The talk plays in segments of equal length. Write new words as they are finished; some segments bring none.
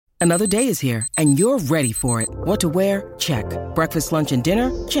Another day is here, and you're ready for it. What to wear? Check. Breakfast, lunch, and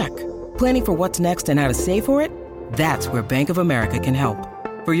dinner? Check. Planning for what's next and how to save for it? That's where Bank of America can help.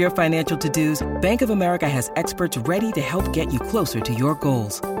 For your financial to-dos, Bank of America has experts ready to help get you closer to your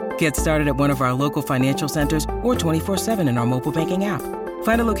goals. Get started at one of our local financial centers or 24/7 in our mobile banking app.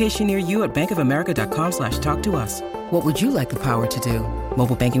 Find a location near you at bankofamerica.com/talktous. What would you like the power to do?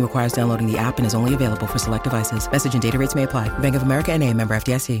 Mobile banking requires downloading the app and is only available for select devices. Message and data rates may apply. Bank of America N.A., member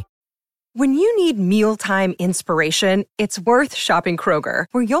FDIC. When you need mealtime inspiration, it's worth shopping Kroger,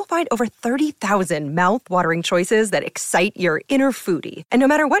 where you'll find over 30,000 mouth-watering choices that excite your inner foodie. And no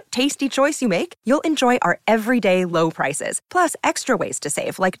matter what tasty choice you make, you'll enjoy our everyday low prices, plus extra ways to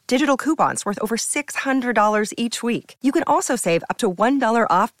save, like digital coupons worth over $600 each week. You can also save up to $1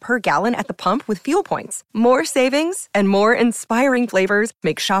 off per gallon at the pump with fuel points. More savings and more inspiring flavors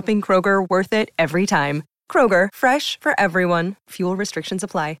make shopping Kroger worth it every time. Kroger, fresh for everyone. Fuel restrictions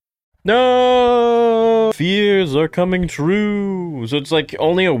apply. No! Fears are coming true! So it's like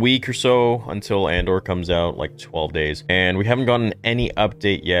only a week or so until Andor comes out, like 12 days. And we haven't gotten any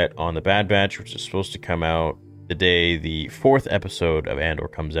update yet on the Bad Batch, which is supposed to come out the day the 4th episode of Andor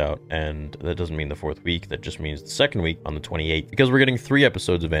comes out. And that doesn't mean the 4th week, that just means the 2nd week on the 28th. Because we're getting 3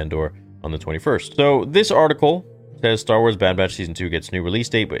 episodes of Andor on the 21st. So this article says Star Wars Bad Batch Season 2 gets new release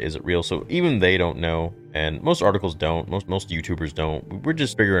date, but is it real? So even they don't know, and most articles don't, most YouTubers don't. We're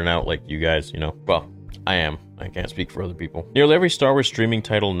just figuring out, like you guys, you know. Well, I am. I can't speak for other people. Nearly every Star Wars streaming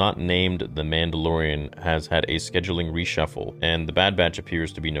title not named The Mandalorian has had a scheduling reshuffle, and The Bad Batch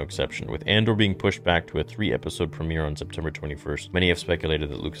appears to be no exception. With Andor being pushed back to a 3-episode premiere on September 21st, many have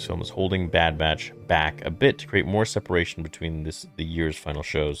speculated that Lucasfilm is holding Bad Batch back a bit to create more separation between the year's final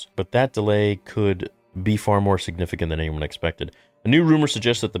shows. But that delay could be far more significant than anyone expected. A new rumor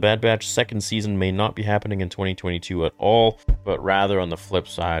suggests that the Bad Batch second season may not be happening in 2022 at all, but rather on the flip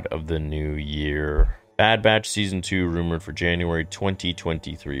side of the new year. Bad Batch Season 2 rumored for January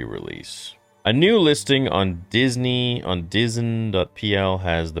 2023 release. A new listing on Disney.pl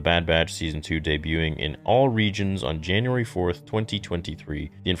has the Bad Batch Season 2 debuting in all regions on January 4th,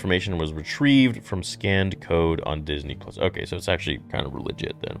 2023. The information was retrieved from scanned code on Disney+. Okay, so it's actually kind of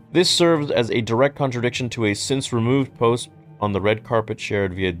legit then. This serves as a direct contradiction to a since-removed post on the red carpet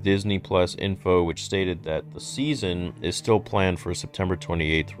shared via Disney Plus info, which stated that the season is still planned for a September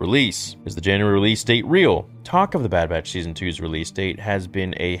 28th release. Is the January release date real? Talk of the Bad Batch Season 2's release date has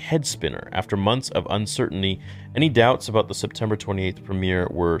been a head spinner. After months of uncertainty, any doubts about the September 28th premiere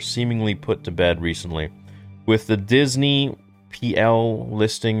were seemingly put to bed recently. With the Disney PL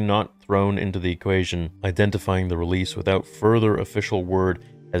listing not thrown into the equation, identifying the release without further official word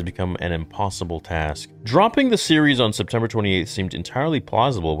has become an impossible task. Dropping the series on September 28th seemed entirely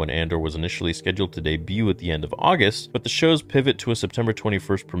plausible when Andor was initially scheduled to debut at the end of August, but the show's pivot to a September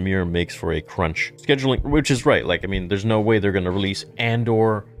 21st premiere makes for a crunch. Scheduling, which is right, like, I mean, there's no way they're going to release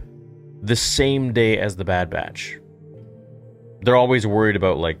Andor the same day as the Bad Batch. They're always worried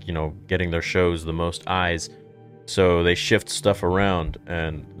about, like, you know, getting their shows the most eyes, so they shift stuff around,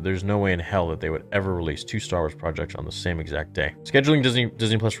 and there's no way in hell that they would ever release 2 Star Wars projects on the same exact day. Scheduling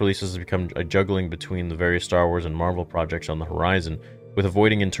Disney Plus releases has become a juggling between the various Star Wars and Marvel projects on the horizon, with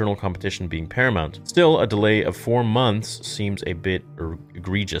avoiding internal competition being paramount. Still, a delay of 4 months seems a bit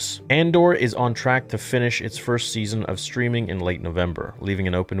egregious. Andor is on track to finish its first season of streaming in late November, leaving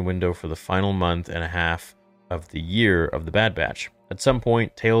an open window for the final month and a half of the year of the Bad Batch. At some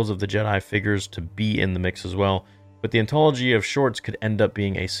point, Tales of the Jedi figures to be in the mix as well, but the anthology of shorts could end up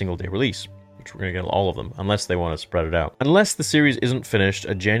being a single-day release, which we're going to get all of them, unless they want to spread it out. Unless the series isn't finished,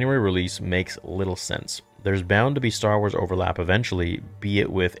 a January release makes little sense. There's bound to be Star Wars overlap eventually, be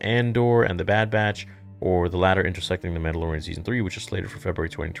it with Andor and the Bad Batch, or the latter intersecting the Mandalorian Season 3, which is slated for February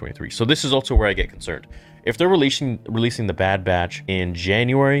 2023. So this is also where I get concerned. If they're releasing the Bad Batch in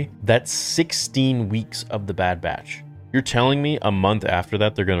January, that's 16 weeks of the Bad Batch. You're telling me a month after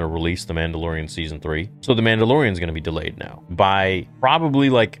that they're going to release The Mandalorian Season 3? So The Mandalorian's going to be delayed now by probably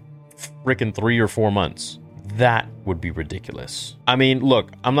like frickin' 3 or 4 months. That would be ridiculous. I mean,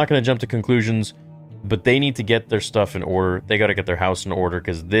 look, I'm not going to jump to conclusions, but they need to get their stuff in order. They got to get their house in order,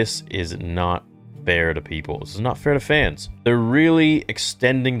 because this is not fair to people. This is not fair to fans. They're really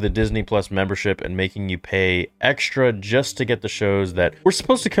extending the Disney Plus membership and making you pay extra just to get the shows that were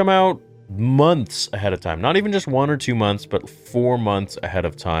supposed to come out months ahead of time. Not even just 1 or 2 months, but 4 months ahead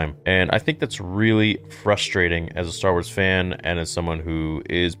of time. And I think that's really frustrating as a Star Wars fan and as someone who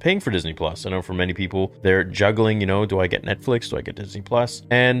is paying for Disney Plus. I know for many people, they're juggling, do I get Netflix? Do I get Disney Plus?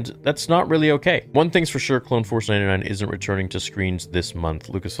 And that's not really okay. One thing's for sure, Clone Force 99 isn't returning to screens this month.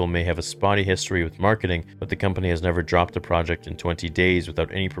 Lucasfilm may have a spotty history with marketing, but the company has never dropped a project in 20 days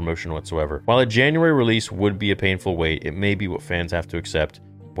without any promotion whatsoever. While a January release would be a painful wait, it may be what fans have to accept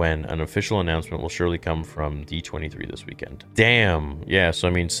when an official announcement will surely come from D23 this weekend. Damn. Yeah, so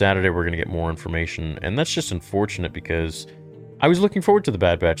I mean, Saturday we're going to get more information, and that's just unfortunate because I was looking forward to the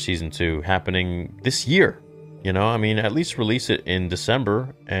Bad Batch Season 2 happening this year. I mean, at least release it in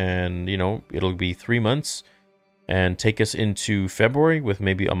December, and, it'll be 3 months and take us into February with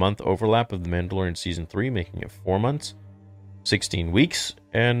maybe a month overlap of The Mandalorian Season 3, making it 4 months, 16 weeks,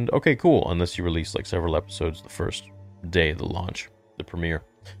 and okay, cool, unless you release like several episodes the first day of the launch, the premiere.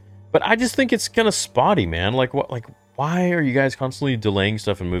 But I just think it's kind of spotty, man. Like, what? Like, why are you guys constantly delaying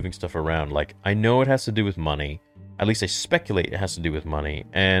stuff and moving stuff around? Like, I know it has to do with money. At least I speculate it has to do with money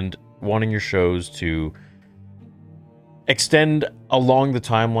and wanting your shows to extend along the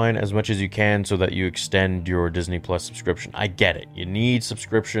timeline as much as you can so that you extend your Disney Plus subscription. I get it. You need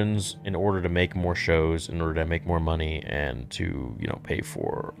subscriptions in order to make more shows, in order to make more money, and to, pay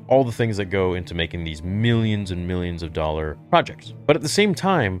for all the things that go into making these millions and millions of dollar projects. But at the same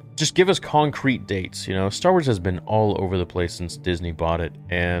time, just give us concrete dates. Star Wars has been all over the place since Disney bought it,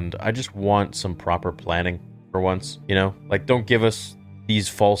 and I just want some proper planning for once. Like, don't give us these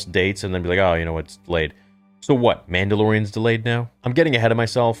false dates and then be like, oh, it's delayed. So what, Mandalorian's delayed now? I'm getting ahead of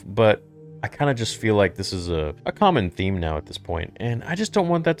myself, but I kind of just feel like this is a common theme now at this point, and I just don't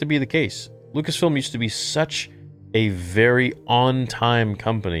want that to be the case. Lucasfilm used to be such a very on-time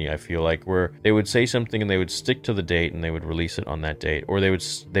company, I feel like, where they would say something and they would stick to the date and they would release it on that date, or they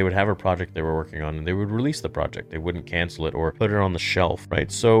would have a project they were working on and they would release the project. They wouldn't cancel it or put it on the shelf,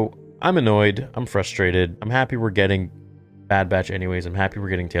 right? So I'm annoyed, I'm frustrated, I'm happy we're getting Bad Batch anyways, I'm happy we're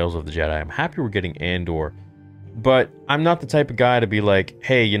getting Tales of the Jedi, I'm happy we're getting Andor. But I'm not the type of guy to be like,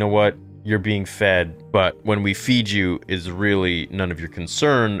 hey, you know what? You're being fed, but when we feed you is really none of your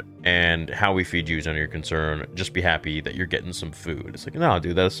concern, and how we feed you is none of your concern. Just be happy that you're getting some food. It's like, no,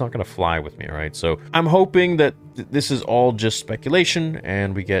 dude, that's not going to fly with me, all right? So I'm hoping that this is all just speculation,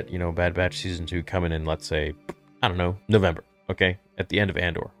 and we get, Bad Batch Season 2 coming in, let's say, I don't know, November, okay? At the end of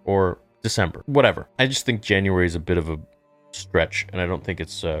Andor, or December, whatever. I just think January is a bit of a stretch, and I don't think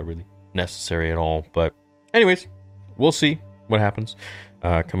it's really necessary at all, but anyways, we'll see what happens.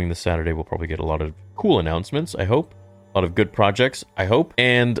 Coming this Saturday, we'll probably get a lot of cool announcements, I hope. A lot of good projects, I hope.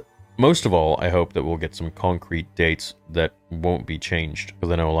 And most of all, I hope that we'll get some concrete dates that won't be changed,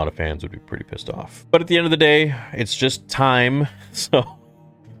 because I know a lot of fans would be pretty pissed off. But at the end of the day, it's just time, so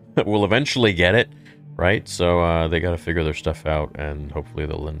we'll eventually get it, right? So they got to figure their stuff out, and hopefully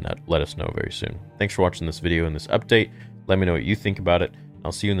they'll let us know very soon. Thanks for watching this video and this update. Let me know what you think about it.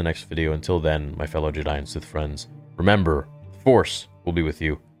 I'll see you in the next video. Until then, my fellow Jedi and Sith friends, remember, the Force will be with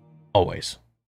you always.